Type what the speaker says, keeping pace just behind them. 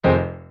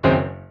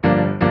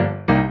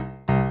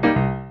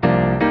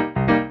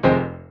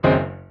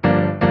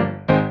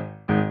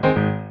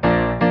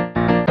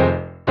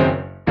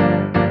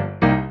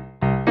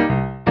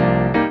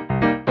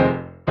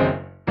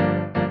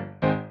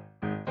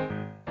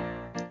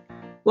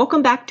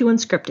Welcome back to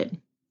Unscripted.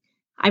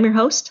 I'm your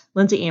host,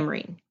 Lindsay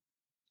Amarine.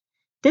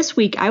 This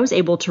week, I was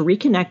able to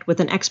reconnect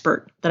with an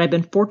expert that I've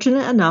been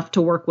fortunate enough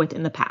to work with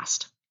in the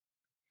past.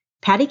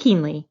 Patti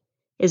Kienle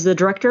is the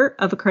Director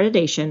of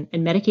Accreditation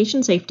and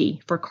Medication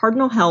Safety for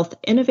Cardinal Health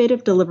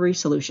Innovative Delivery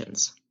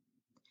Solutions.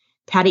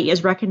 Patti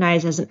is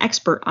recognized as an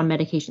expert on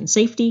medication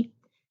safety,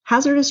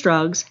 hazardous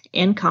drugs,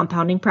 and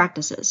compounding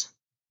practices.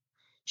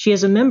 She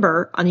is a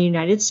member on the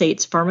United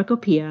States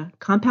Pharmacopeia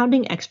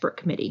Compounding Expert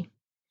Committee.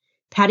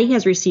 Patti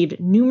has received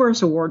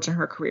numerous awards in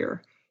her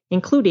career,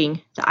 including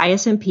the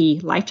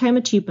ISMP Lifetime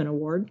Achievement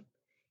Award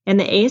and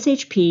the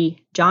ASHP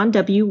John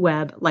W.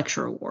 Webb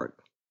Lecture Award.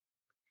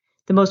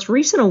 The most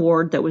recent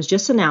award that was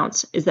just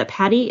announced is that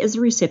Patti is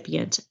the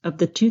recipient of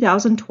the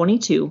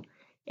 2022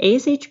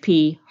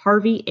 ASHP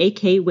Harvey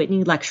A.K.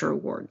 Whitney Lecture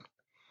Award,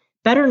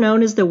 better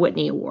known as the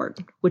Whitney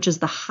Award, which is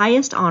the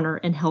highest honor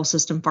in health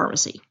system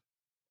pharmacy.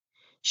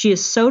 She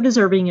is so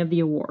deserving of the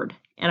award,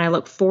 and I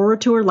look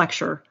forward to her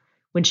lecture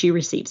when she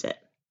receives it.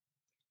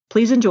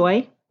 Please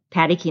enjoy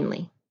Patti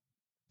Kienle.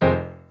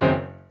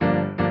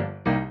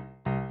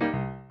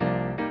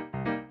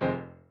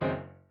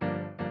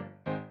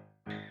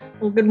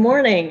 Well, good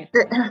morning.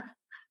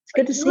 It's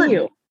good to see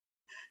you.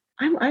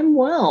 I'm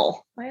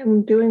well. I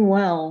am doing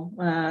well.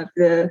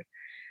 The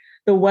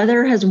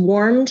weather has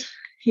warmed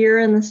here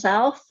in the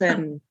South,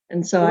 and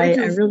so I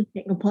really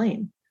can't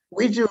complain.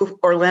 We do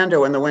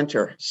Orlando in the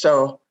winter,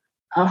 so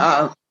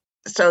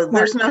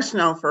there's no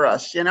snow for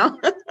us, you know.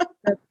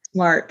 That's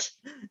smart.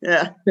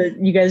 Yeah. So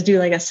you guys do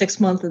like a 6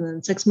 month and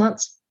then 6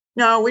 months?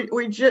 No,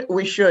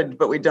 we should,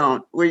 but we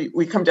don't.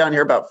 We come down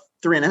here about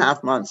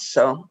 3.5 months,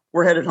 so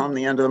we're headed home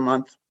the end of the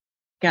month.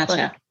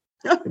 Gotcha.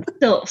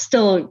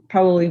 Still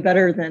probably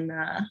better than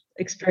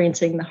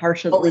experiencing the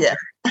harsh of the winter.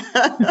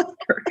 Yeah.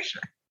 For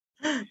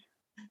sure.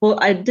 Well,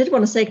 I did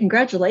want to say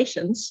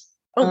congratulations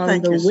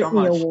on the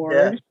Whitney Award.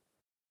 Yeah.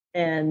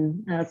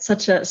 And it's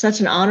such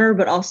an honor,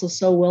 but also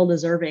so well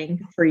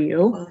deserving for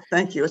you. Well,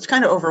 thank you. It's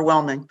kind of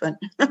overwhelming, but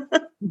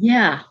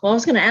yeah. Well, I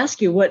was going to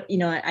ask you what,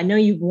 I know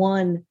you've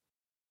won,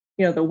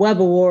 the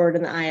Webb Award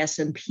and the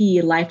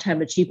ISMP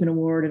Lifetime Achievement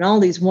Award and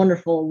all these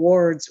wonderful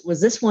awards. Was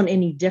this one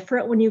any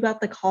different when you got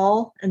the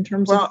call in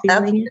terms of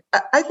feeling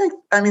it?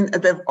 I mean,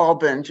 they've all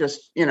been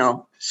just,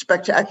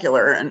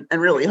 spectacular and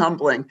really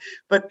humbling.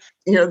 But,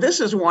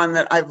 this is one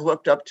that I've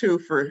looked up to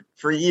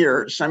for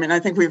years. I mean, I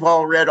think we've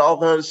all read all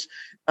those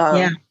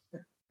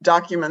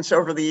documents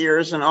over the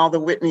years and all the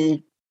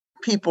Whitney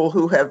people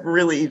who have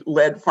really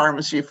led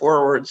pharmacy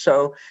forward.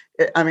 So,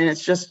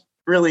 it's just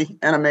really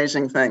an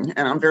amazing thing,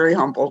 and I'm very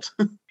humbled.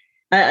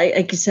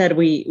 Like you said,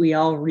 we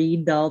all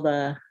read all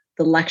the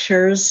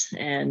lectures,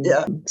 and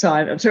so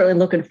I'm certainly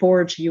looking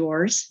forward to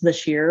yours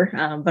this year.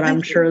 But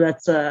I'm sure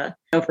that's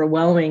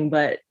overwhelming.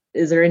 But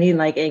is there any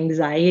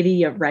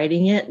anxiety of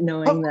writing it,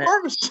 knowing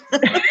that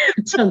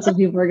tons of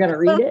people are going to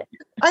read it?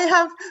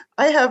 I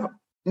have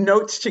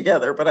notes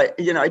together, but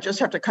I just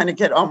have to kind of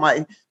get all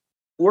my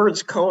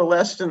words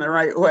coalesced in the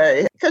right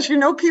way, because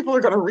people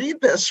are going to read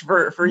this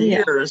for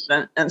years,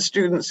 and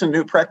students and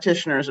new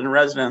practitioners and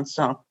residents.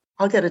 So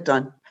I'll get it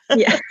done.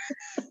 Yeah,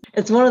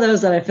 it's one of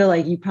those that I feel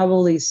like you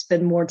probably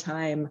spend more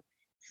time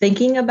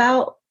thinking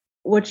about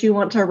what you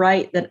want to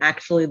write than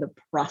actually the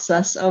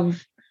process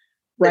of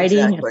writing.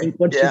 Exactly. I think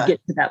once you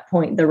get to that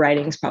point, the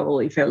writing's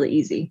probably fairly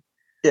easy.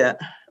 Yeah.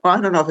 Well,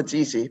 I don't know if it's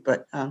easy,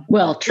 but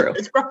true.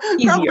 It's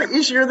probably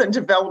easier than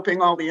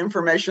developing all the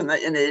information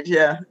that you need.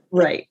 Yeah.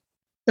 Right.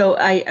 So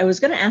I was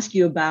going to ask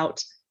you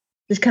about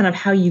just kind of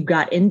how you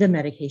got into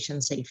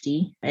medication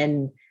safety,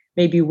 and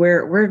maybe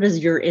where does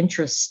your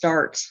interest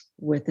start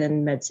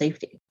within med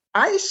safety?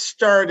 I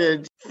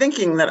started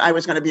thinking that I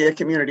was going to be a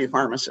community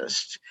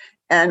pharmacist.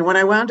 And when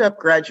I wound up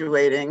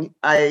graduating,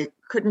 I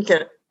couldn't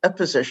get a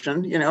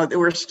position. There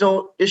were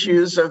still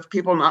issues of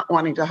people not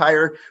wanting to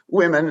hire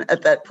women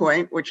at that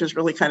point, which is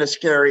really kind of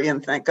scary.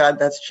 And thank God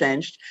that's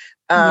changed.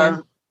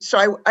 So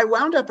I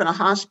wound up in a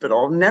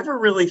hospital, never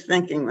really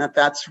thinking that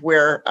that's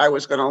where I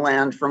was going to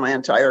land for my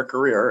entire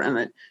career. And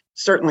it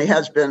certainly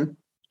has been.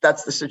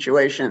 That's the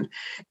situation.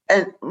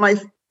 And my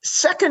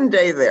second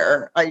day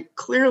there, I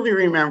clearly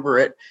remember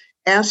it,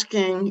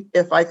 asking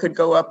if I could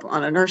go up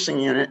on a nursing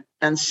unit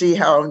and see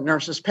how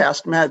nurses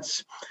passed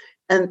meds.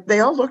 And they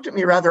all looked at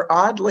me rather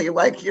oddly,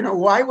 like,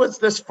 why was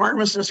this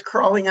pharmacist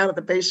crawling out of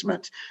the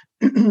basement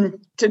to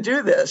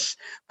do this?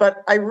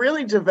 But I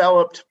really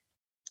developed,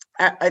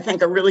 I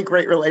think, a really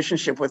great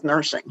relationship with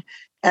nursing,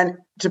 and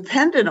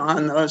depended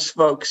on those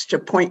folks to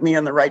point me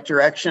in the right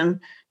direction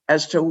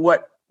as to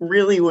what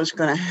really was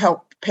going to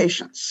help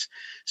patients.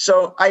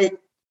 So I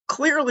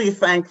clearly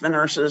thank the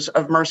nurses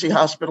of Mercy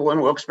Hospital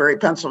in Wilkes-Barre,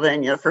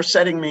 Pennsylvania, for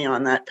setting me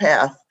on that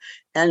path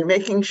and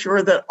making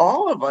sure that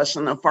all of us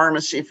in the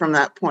pharmacy from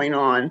that point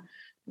on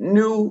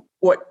knew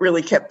what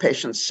really kept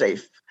patients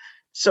safe.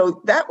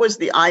 So that was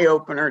the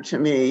eye-opener to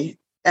me.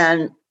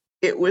 And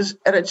it was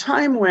at a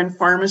time when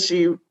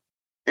pharmacy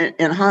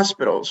in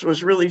hospitals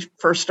was really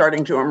first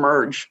starting to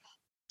emerge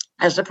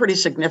as a pretty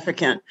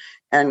significant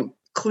and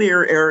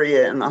clear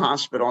area in the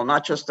hospital,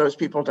 not just those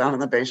people down in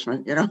the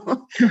basement,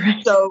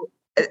 Right. So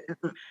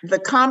the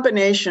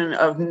combination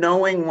of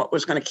knowing what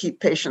was going to keep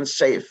patients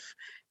safe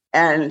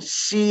and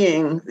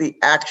seeing the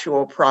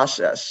actual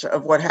process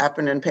of what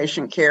happened in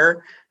patient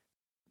care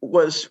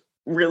was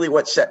really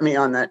what set me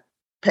on that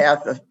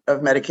path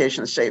of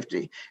medication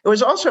safety. It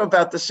was also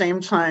about the same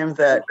time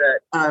that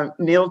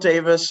Neil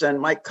Davis and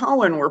Mike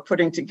Cohen were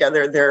putting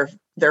together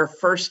their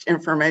first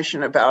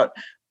information about,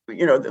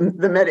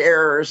 the med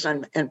errors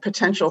and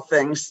potential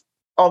things,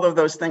 all of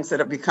those things that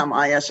have become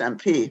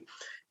ISMP.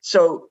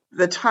 So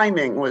the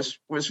timing was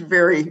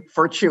very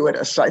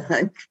fortuitous, I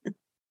think.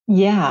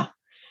 Yeah.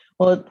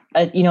 Well,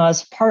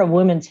 as part of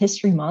Women's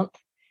History Month,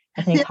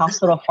 I think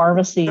hospital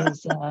pharmacy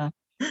is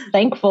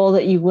thankful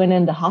that you went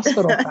into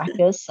hospital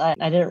practice. I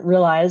didn't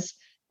realize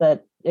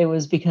that it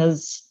was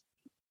because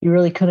you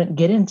really couldn't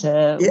get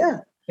into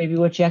maybe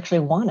what you actually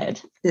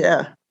wanted.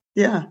 Yeah.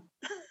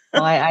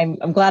 Well,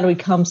 I'm glad we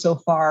come so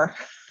far.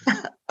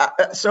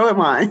 So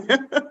am I.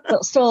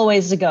 Still a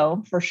ways to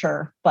go for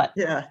sure, but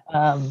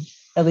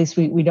at least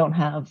we don't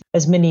have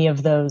as many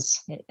of those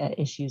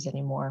issues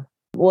anymore.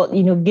 Well,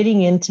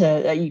 getting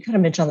into, you kind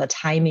of mentioned the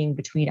timing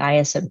between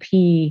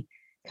ISMP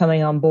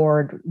coming on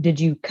board. Did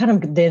you kind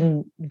of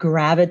then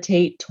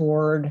gravitate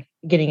toward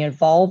getting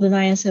involved in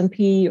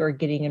ISMP or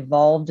getting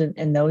involved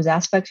in those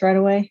aspects right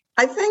away?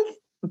 I think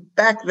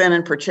back then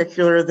in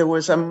particular, there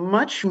was a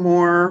much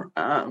more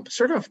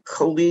sort of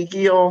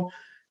collegial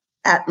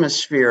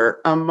atmosphere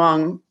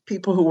among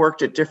people who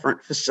worked at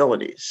different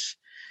facilities.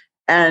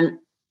 And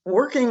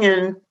working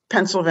in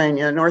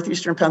Pennsylvania,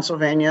 northeastern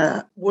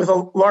Pennsylvania, with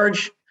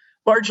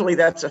largely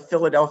that's a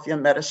Philadelphia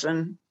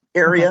medicine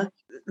area. Okay.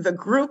 The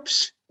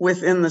groups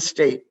within the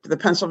state, the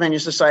Pennsylvania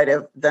Society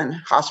of then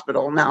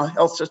Hospital, now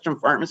Health System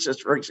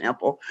Pharmacists, for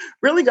example,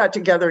 really got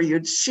together.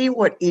 You'd see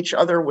what each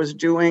other was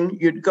doing.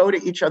 You'd go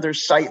to each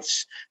other's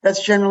sites.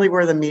 That's generally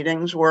where the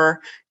meetings were.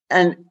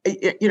 And,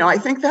 I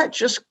think that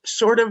just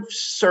sort of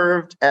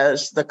served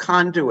as the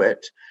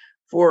conduit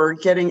for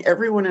getting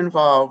everyone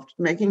involved,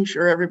 making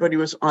sure everybody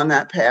was on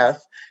that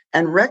path,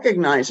 and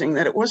recognizing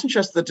that it wasn't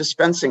just the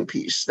dispensing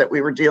piece that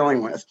we were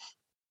dealing with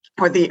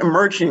or the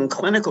emerging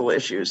clinical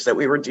issues that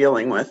we were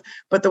dealing with,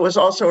 but there was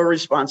also a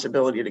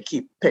responsibility to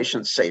keep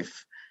patients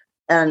safe.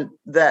 And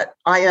that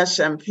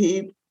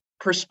ISMP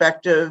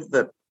perspective,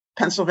 the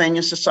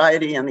Pennsylvania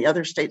Society and the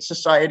other state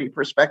society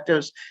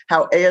perspectives,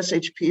 how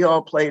ASHP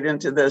all played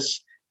into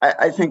this,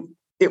 I think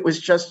it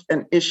was just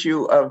an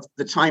issue of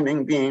the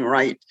timing being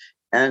right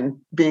and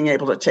being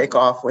able to take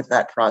off with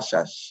that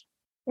process.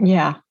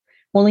 Yeah.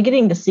 Well, and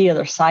getting to see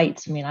other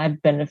sites,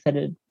 I've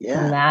benefited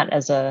from that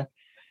as a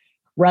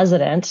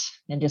resident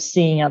and just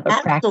seeing other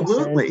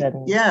practices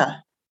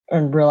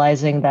and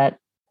realizing that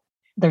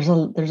there's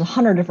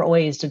 100 different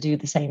ways to do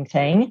the same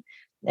thing,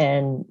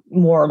 and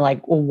more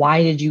like, well,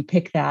 why did you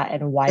pick that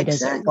and why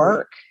does it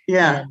work?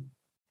 Yeah.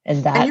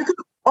 And that. And you can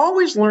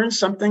always learn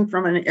something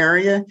from an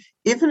area,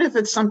 even if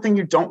it's something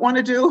you don't want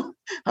to do.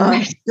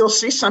 Right. You'll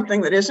see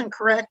something that isn't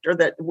correct or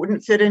that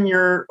wouldn't fit in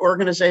your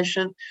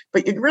organization,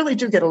 but you really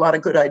do get a lot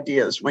of good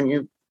ideas when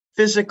you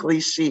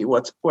physically see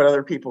what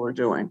other people are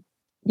doing.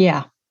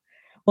 Yeah.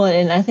 Well,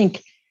 and I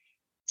think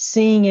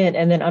seeing it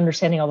and then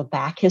understanding all the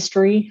back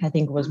history, I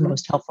think was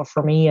most helpful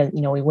for me. And,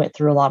 we went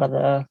through a lot of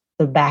the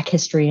back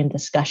history and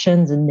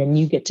discussions, and then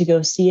you get to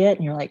go see it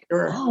and you're like,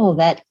 oh,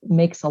 that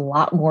makes a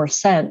lot more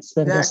sense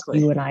than just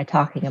you and I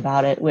talking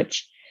about it,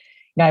 which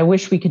I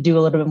wish we could do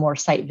a little bit more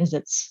site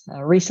visits.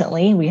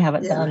 Recently, we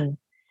haven't done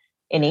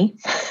any.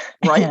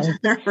 Right.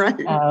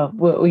 Right.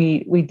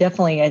 We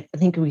definitely, I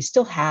think we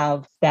still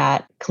have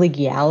that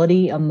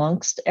collegiality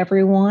amongst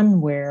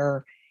everyone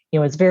where,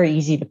 it's very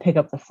easy to pick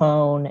up the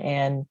phone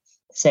and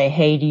say,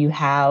 hey, do you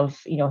have,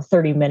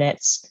 30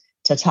 minutes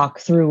to talk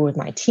through with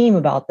my team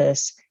about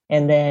this?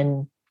 And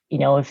then,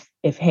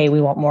 if, hey, we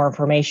want more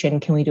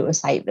information, can we do a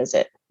site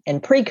visit?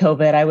 And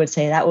pre-COVID, I would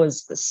say that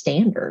was the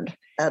standard.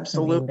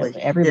 Absolutely. That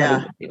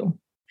everybody would do.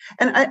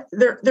 And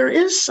there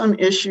is some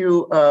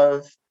issue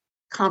of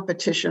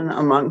competition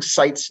among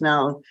sites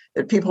now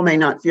that people may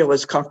not feel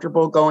as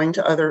comfortable going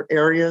to other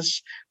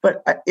areas.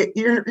 But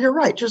you're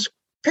right. Just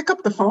pick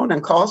up the phone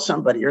and call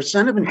somebody or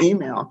send them an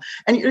email.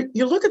 And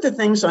you look at the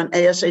things on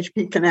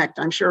ASHP Connect.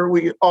 I'm sure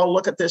we all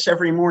look at this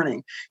every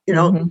morning.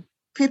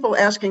 People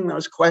asking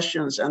those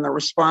questions and the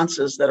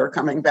responses that are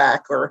coming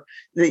back, or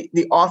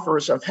the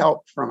offers of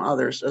help from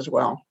others as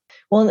well.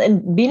 Well,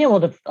 and being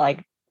able to,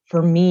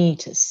 for me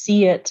to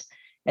see it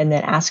and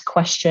then ask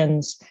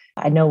questions.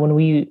 I know when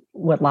we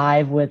went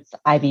live with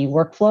IV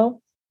workflow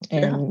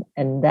and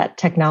that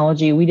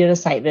technology, we did a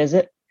site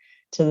visit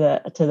to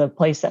the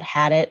place that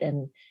had it,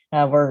 and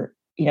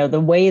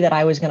the way that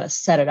I was going to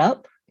set it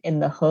up in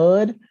the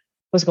hood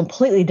was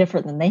completely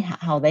different than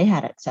how they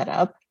had it set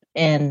up.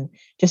 And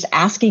just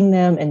asking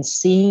them and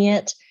seeing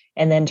it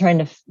and then trying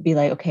to be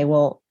like, okay,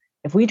 well,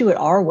 if we do it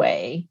our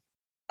way,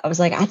 I was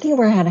like, I think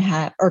we're going to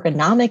have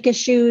ergonomic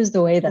issues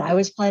the way that I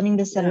was planning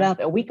to set it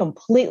up. And we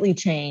completely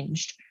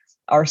changed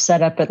our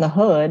setup in the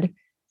hood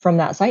from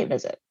that site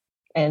visit,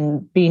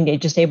 and being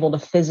just able to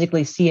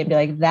physically see it and be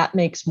like, that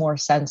makes more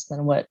sense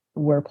than what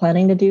we're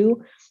planning to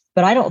do.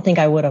 But I don't think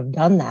I would have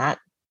done that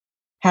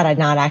had I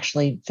not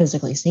actually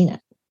physically seen it.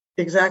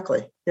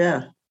 Exactly.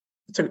 Yeah.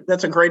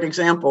 That's a great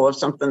example of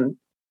something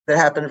that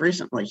happened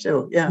recently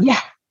too. Yeah.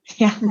 Yeah.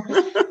 Yeah.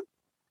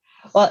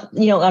 Well,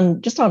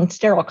 just on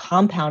sterile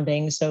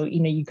compounding. So,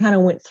 you kind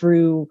of went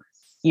through,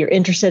 you're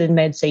interested in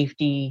med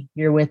safety,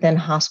 you're within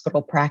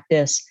hospital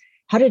practice.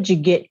 How did you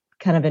get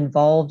kind of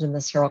involved in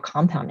the sterile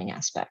compounding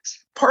aspects?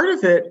 Part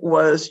of it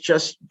was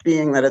just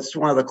being that it's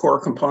one of the core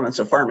components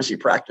of pharmacy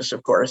practice,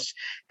 of course.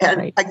 And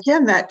right.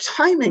 Again, that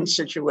timing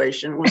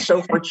situation was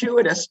so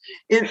fortuitous.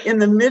 In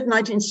the mid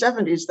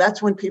 1970s,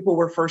 that's when people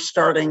were first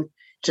starting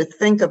to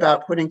think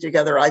about putting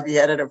together IV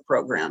additive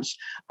programs.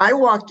 I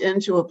walked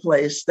into a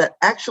place that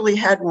actually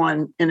had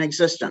one in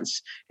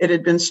existence. It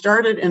had been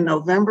started in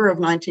November of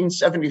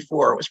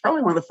 1974. It was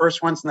probably one of the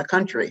first ones in the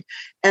country.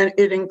 And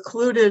it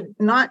included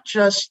not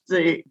just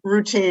the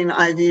routine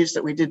IVs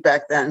that we did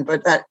back then,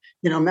 but that,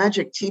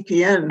 magic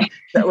TPN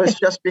that was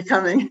just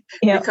becoming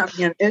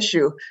an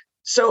issue.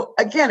 So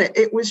again,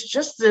 it was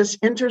just this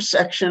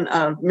intersection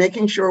of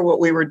making sure what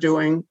we were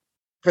doing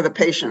for the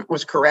patient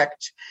was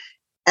correct.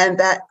 And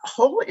that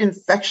whole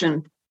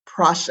infection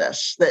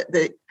process,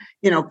 the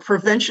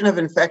prevention of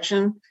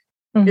infection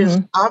is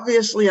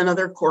obviously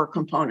another core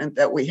component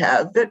that we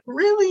have that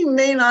really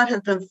may not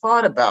have been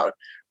thought about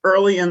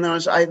early in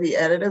those IV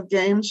additive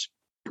games,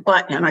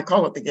 and I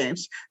call it the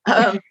games.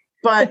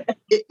 But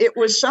it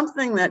was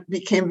something that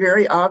became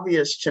very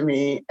obvious to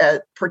me,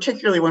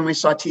 particularly when we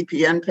saw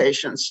TPN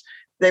patients.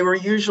 They were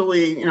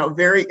usually,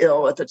 very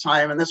ill at the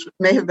time, and this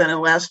may have been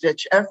a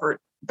last-ditch effort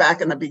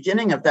back in the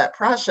beginning of that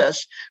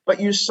process,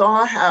 but you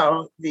saw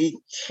how the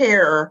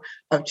care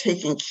of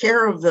taking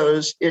care of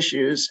those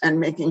issues and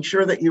making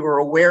sure that you were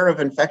aware of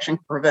infection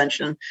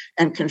prevention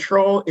and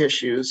control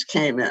issues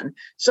came in.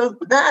 So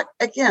that,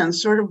 again,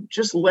 sort of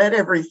just led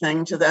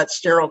everything to that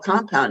sterile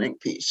compounding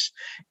piece.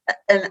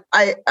 And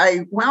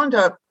I wound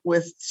up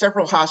with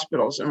several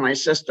hospitals in my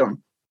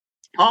system,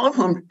 all of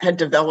whom had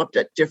developed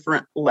at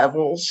different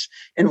levels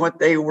in what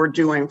they were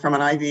doing from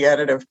an IV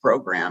additive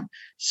program.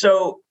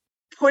 So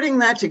putting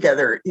that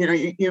together,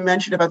 you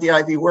mentioned about the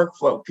IV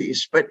workflow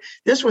piece, but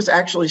this was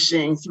actually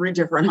seeing 3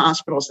 different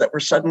hospitals that were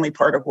suddenly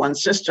part of one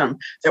system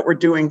that were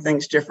doing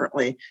things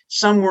differently.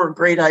 Some were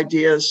great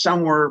ideas,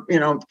 some were,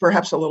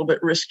 perhaps a little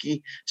bit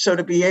risky. So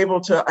to be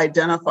able to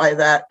identify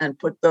that and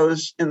put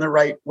those in the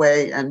right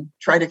way and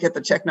try to get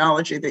the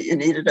technology that you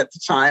needed at the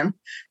time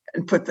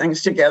and put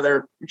things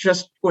together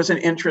just was an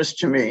interest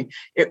to me.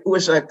 It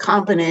was a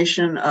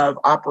combination of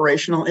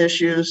operational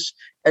issues,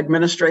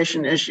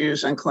 administration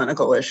issues, and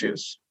clinical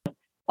issues.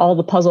 All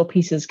the puzzle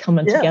pieces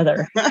coming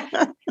together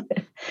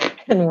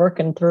and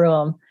working through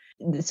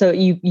them. So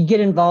you get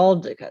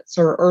involved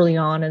sort of early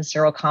on in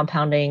sterile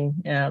compounding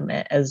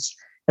as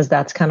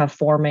that's kind of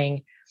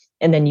forming,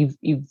 and then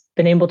you've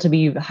been able to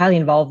be highly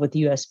involved with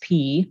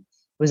USP.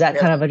 Was that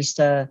kind of just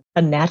a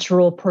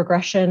natural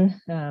progression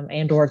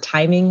and or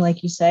timing,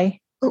 like you say?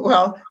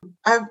 Well,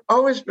 I've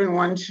always been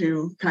one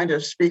to kind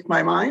of speak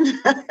my mind.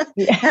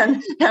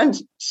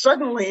 and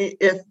suddenly,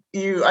 if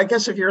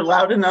you're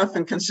loud enough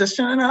and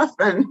consistent enough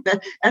and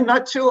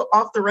not too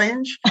off the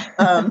range,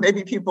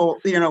 maybe people,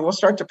 will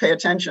start to pay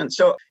attention.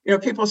 So,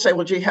 people say,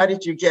 well, gee, how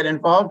did you get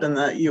involved in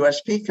the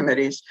USP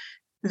committees?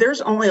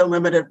 There's only a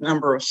limited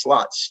number of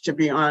slots to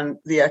be on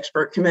the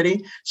expert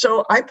committee.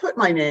 So I put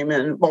my name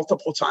in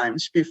multiple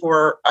times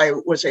before I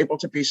was able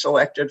to be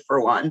selected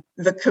for one.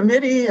 The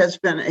committee has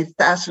been a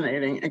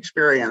fascinating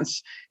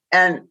experience.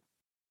 And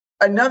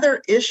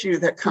another issue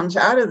that comes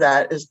out of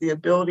that is the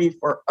ability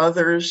for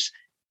others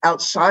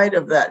outside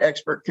of that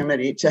expert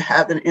committee to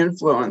have an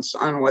influence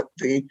on what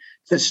the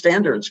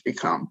standards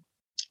become.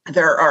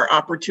 There are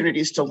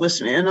opportunities to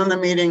listen in on the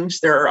meetings.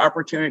 There are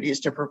opportunities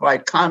to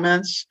provide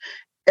comments.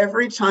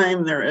 Every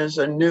time there is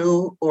a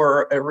new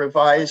or a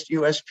revised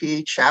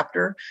USP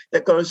chapter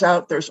that goes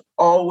out, there's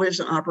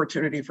always an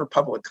opportunity for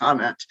public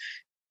comment.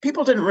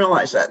 People didn't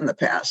realize that in the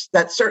past.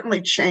 That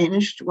certainly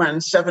changed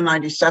when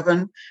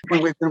 797,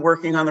 when we've been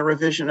working on the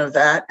revision of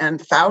that,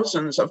 and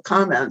thousands of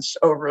comments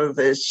over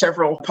the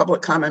several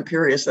public comment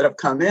periods that have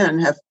come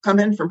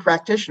in from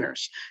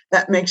practitioners.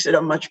 That makes it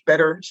a much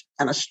better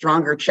and a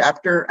stronger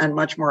chapter and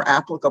much more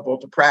applicable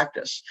to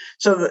practice.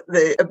 So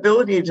the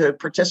ability to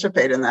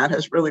participate in that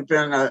has really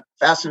been a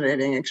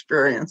fascinating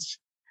experience.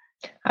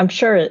 I'm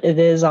sure it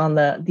is on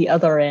the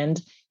other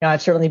end.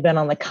 I've certainly been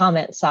on the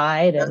comment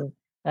side and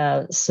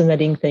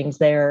submitting things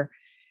there.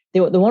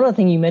 The one other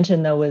thing you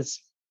mentioned, though, is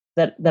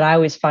that I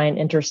always find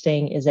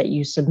interesting is that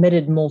you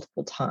submitted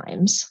multiple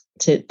times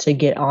to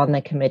get on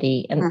the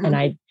committee. And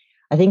I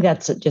think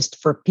that's just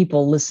for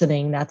people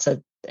listening, that's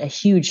a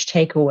huge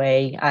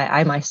takeaway.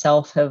 I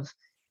myself have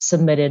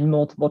submitted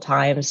multiple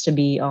times to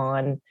be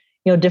on,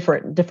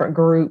 different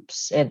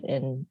groups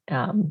and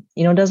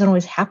it doesn't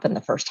always happen the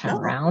first time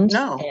around.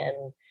 No.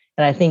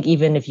 And I think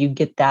even if you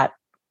get that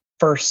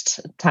first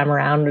time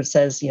around, it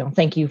says,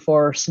 thank you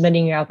for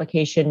submitting your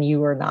application. You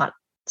were not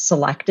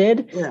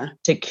selected.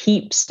 To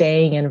keep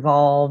staying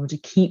involved,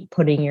 keep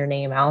putting your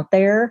name out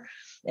there.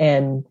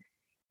 And,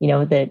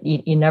 that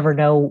you never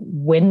know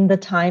when the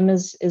time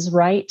is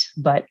right,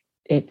 but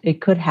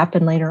it could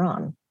happen later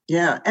on.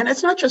 Yeah. And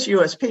it's not just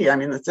USP. I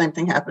mean, the same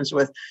thing happens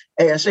with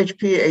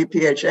ASHP,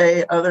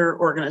 APHA, other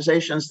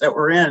organizations that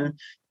we're in.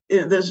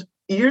 There's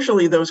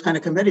usually those kind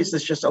of committees,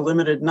 there's just a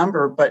limited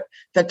number, but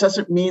that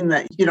doesn't mean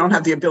that you don't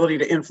have the ability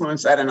to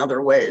influence that in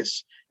other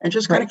ways. And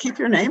just kind of keep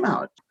your name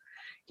out.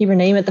 Keep your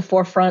name at the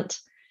forefront.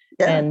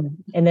 Yeah.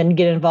 And then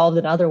get involved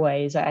in other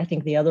ways. I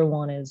think the other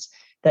one is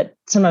that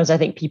sometimes I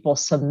think people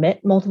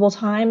submit multiple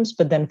times,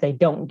 but then if they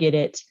don't get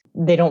it,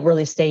 they don't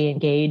really stay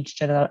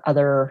engaged in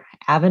other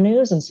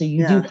avenues. And so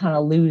you do kind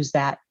of lose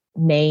that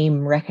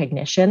name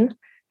recognition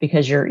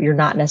because you're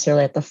not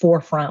necessarily at the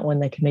forefront when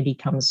the committee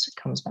comes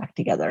back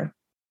together.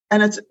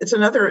 And it's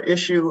another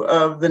issue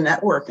of the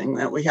networking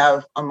that we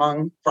have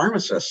among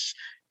pharmacists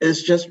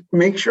is just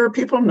make sure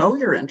people know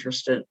you're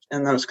interested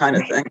in those kind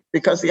of things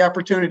because the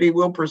opportunity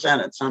will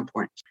present at some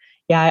point.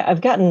 Yeah,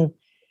 I've gotten,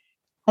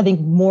 I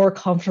think, more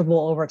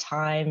comfortable over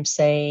time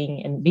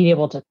saying and being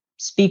able to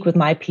speak with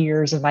my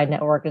peers and my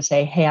network and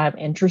say, hey, I'm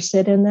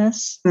interested in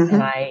this.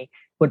 And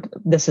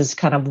this is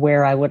kind of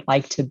where I would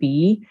like to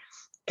be.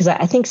 Because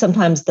I think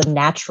sometimes the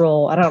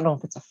natural, I don't know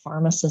if it's a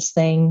pharmacist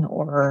thing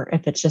or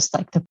if it's just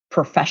like the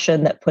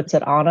profession that puts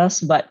it on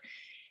us, but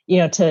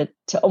to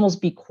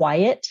almost be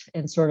quiet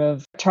and sort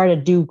of try to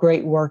do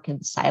great work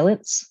in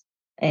silence.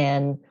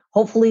 And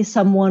hopefully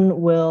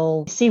someone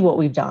will see what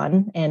we've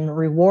done and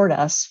reward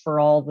us for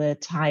all the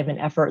time and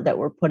effort that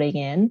we're putting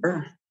in.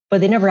 Sure.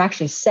 But they never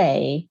actually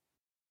say,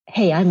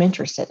 hey, I'm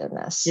interested in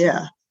this.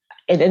 Yeah.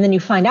 And then you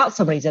find out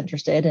somebody's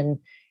interested and,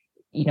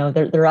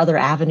 there are other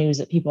avenues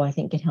that people I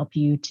think can help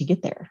you to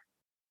get there.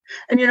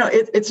 And,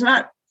 it's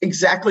not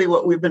exactly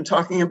what we've been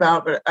talking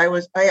about, but I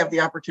have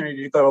the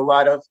opportunity to go to a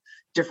lot of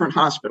different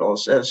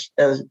hospitals as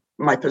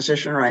my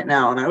position right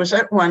now. And I was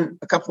at one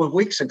a couple of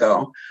weeks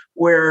ago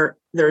where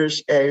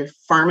there's a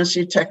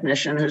pharmacy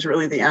technician who's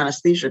really the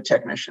anesthesia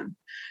technician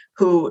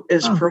who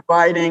is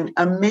providing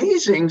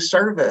amazing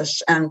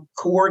service and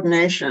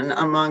coordination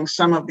among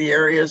some of the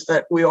areas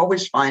that we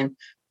always find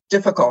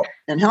difficult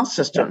in health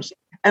systems.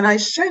 And I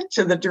said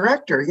to the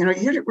director,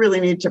 you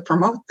really need to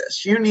promote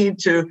this. You need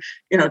to,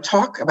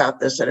 talk about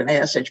this at an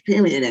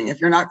ASHP meeting.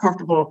 If you're not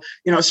comfortable,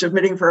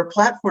 submitting for a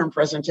platform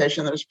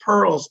presentation, there's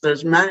pearls,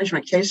 there's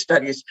management case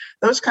studies,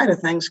 those kind of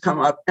things come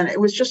up. And it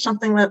was just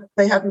something that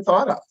they hadn't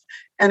thought of.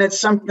 And it's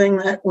something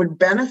that would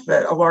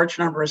benefit a large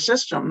number of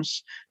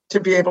systems to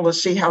be able to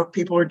see how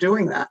people are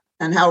doing that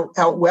and how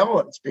well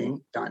it's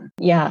being done.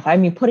 Yeah. I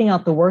mean, putting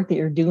out the work that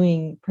you're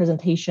doing,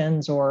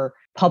 presentations or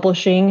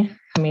publishing,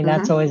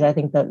 that's always, I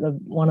think, the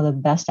one of the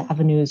best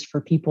avenues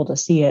for people to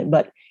see it.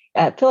 But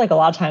I feel like a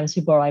lot of times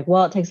people are like,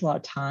 well, it takes a lot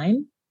of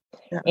time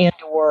and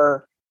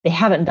or they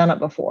haven't done it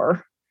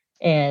before.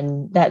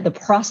 And that the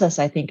process,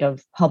 I think,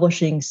 of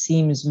publishing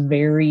seems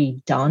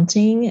very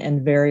daunting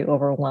and very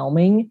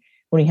overwhelming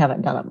when you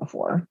haven't done it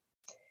before.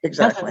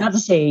 Exactly. Not to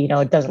say,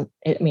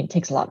 it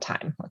takes a lot of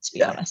time, let's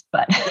be honest.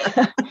 But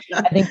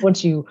I think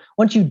once you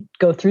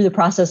go through the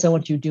process and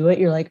once you do it,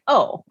 you're like,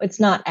 oh, it's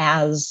not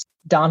as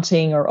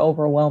daunting or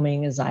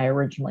overwhelming as I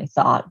originally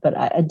thought. But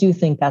I do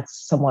think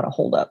that's somewhat a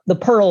holdup. The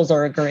pearls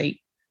are a great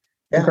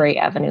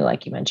avenue,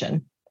 like you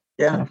mentioned.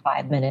 Yeah. Kind of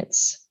 5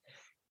 minutes.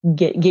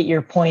 Get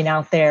your point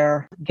out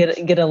there,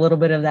 get a little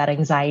bit of that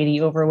anxiety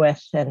over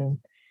with and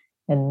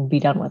be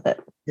done with it.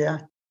 Yeah.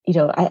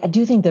 I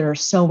do think there are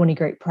so many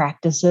great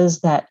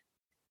practices that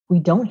we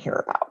don't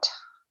hear about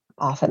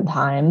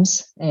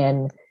oftentimes.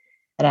 And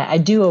I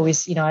do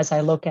always, as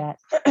I look at,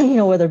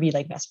 whether it be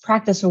like best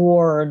practice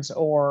awards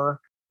or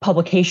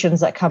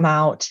publications that come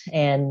out,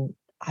 and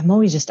I'm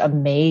always just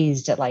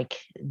amazed at like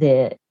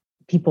the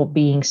people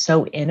being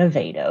so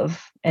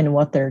innovative in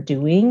what they're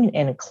doing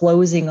and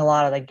closing a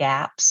lot of the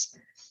gaps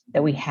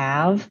that we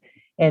have.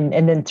 And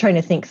then trying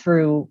to think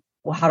through,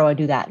 well, how do I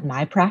do that in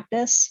my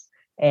practice?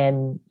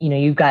 And,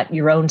 you've got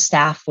your own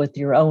staff with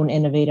your own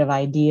innovative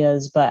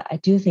ideas, but I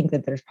do think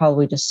that there's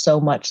probably just so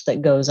much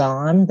that goes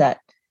on that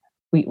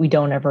we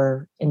don't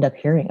ever end up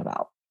hearing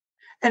about.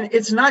 And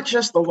it's not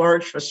just the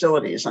large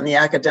facilities and the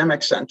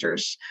academic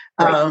centers.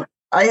 Right.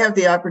 I have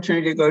the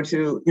opportunity to go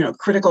to,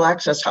 critical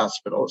access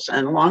hospitals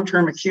and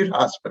long-term acute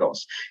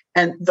hospitals.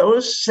 And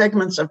those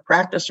segments of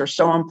practice are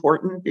so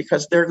important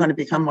because they're going to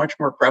become much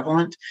more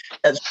prevalent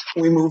as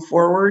we move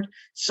forward.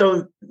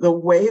 So the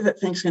way that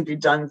things can be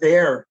done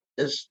there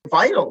is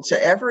vital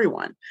to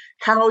everyone.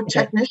 How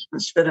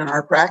technicians fit in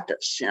our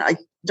practice. I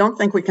don't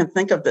think we can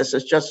think of this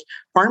as just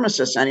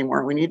pharmacists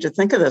anymore. We need to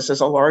think of this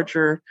as a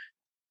larger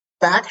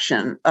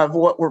faction of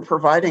what we're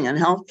providing in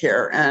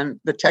healthcare, and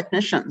the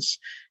technicians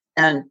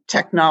and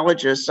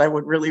technologists. I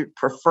would really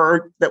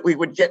prefer that we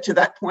would get to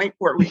that point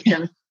where we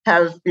can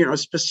have,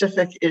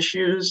 specific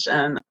issues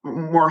and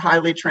more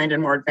highly trained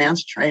and more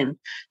advanced trained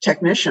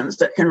technicians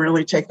that can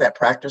really take that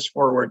practice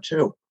forward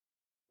too.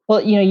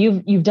 Well,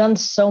 you've done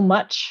so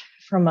much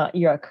from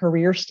your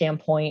career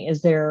standpoint.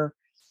 Is there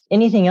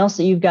anything else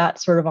that you've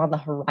got sort of on the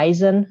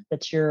horizon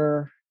that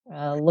you're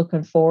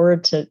looking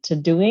forward to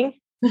doing?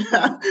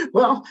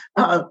 Well,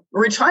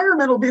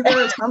 retirement will be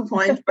there at some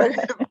point, but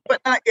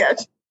not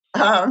yet.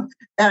 And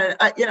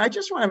I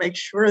just want to make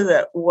sure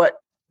that what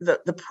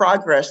the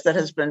progress that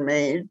has been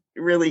made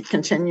really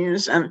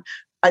continues. And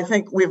I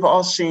think we've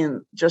all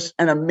seen just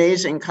an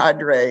amazing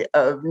cadre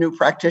of new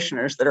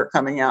practitioners that are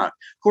coming out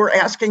who are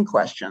asking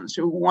questions,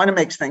 who want to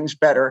make things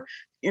better.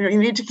 You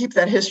need to keep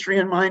that history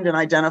in mind and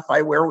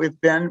identify where we've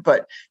been,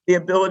 but the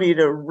ability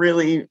to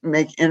really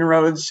make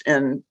inroads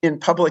in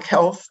public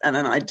health and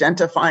in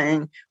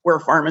identifying where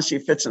pharmacy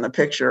fits in the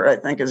picture, I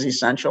think is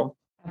essential.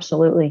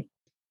 Absolutely.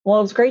 Well,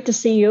 it was great to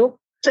see you.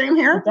 Same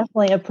here. I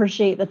definitely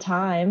appreciate the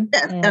time.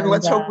 And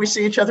let's hope we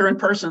see each other in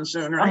person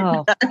soon, right?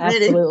 Oh,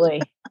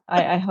 absolutely.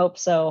 I hope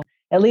so.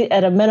 At least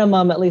at a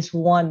minimum, at least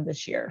one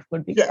this year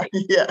would be great.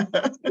 Yeah.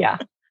 Yeah.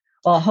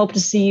 Well, I hope to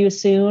see you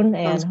soon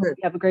and hope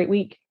you have a great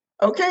week.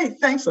 Okay.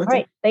 Thanks, Lindsay. All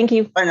right. Thank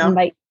you. Bye now.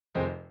 Bye.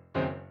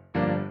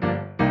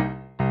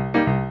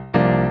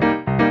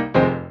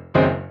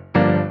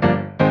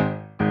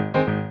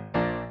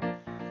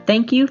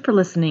 Thank you for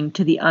listening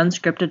to the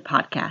Unscripted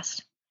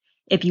Podcast.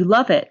 If you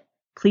love it,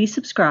 please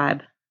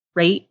subscribe,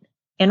 rate,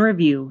 and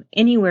review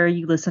anywhere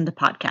you listen to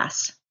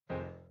podcasts.